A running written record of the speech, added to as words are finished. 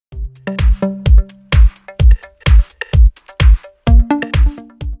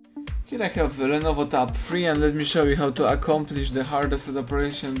Here I have the LENOVO Tab3 and let me show you how to accomplish the hard reset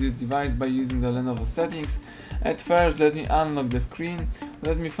operation on this device by using the Lenovo settings. At first, let me unlock the screen,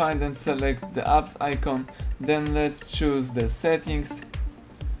 let me find and select the apps icon, then let's choose the settings.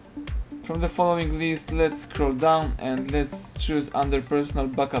 From the following list, let's scroll down and let's choose under personal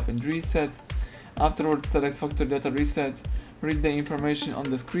backup and reset. Afterwards, select factory data reset, read the information on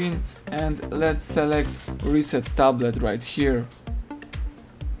the screen and let's select reset tablet right here.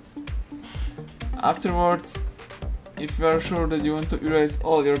 Afterwards, if you are sure that you want to erase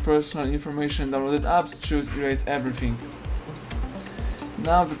all your personal information and downloaded apps, choose erase everything.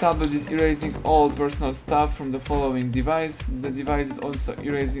 Now the tablet is erasing all personal stuff from the following device. The device is also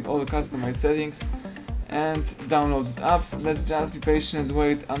erasing all customized settings and downloaded apps. Let's just be patient and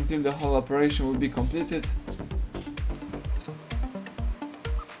wait until the whole operation will be completed.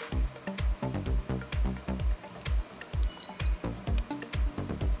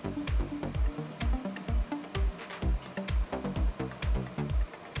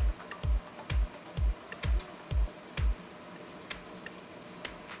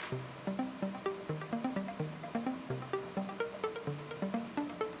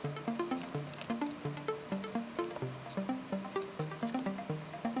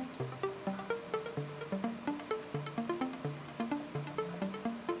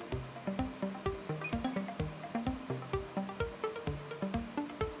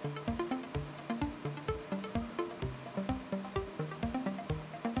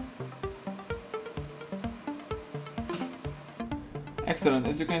 Excellent,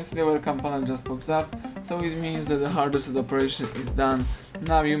 as you can see the welcome panel just pops up, so it means that the hard reset operation is done.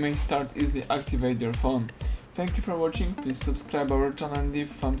 Now you may start easily activate your phone. Thank you for watching, please subscribe our channel and leave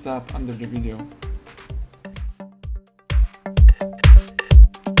thumbs up under the video.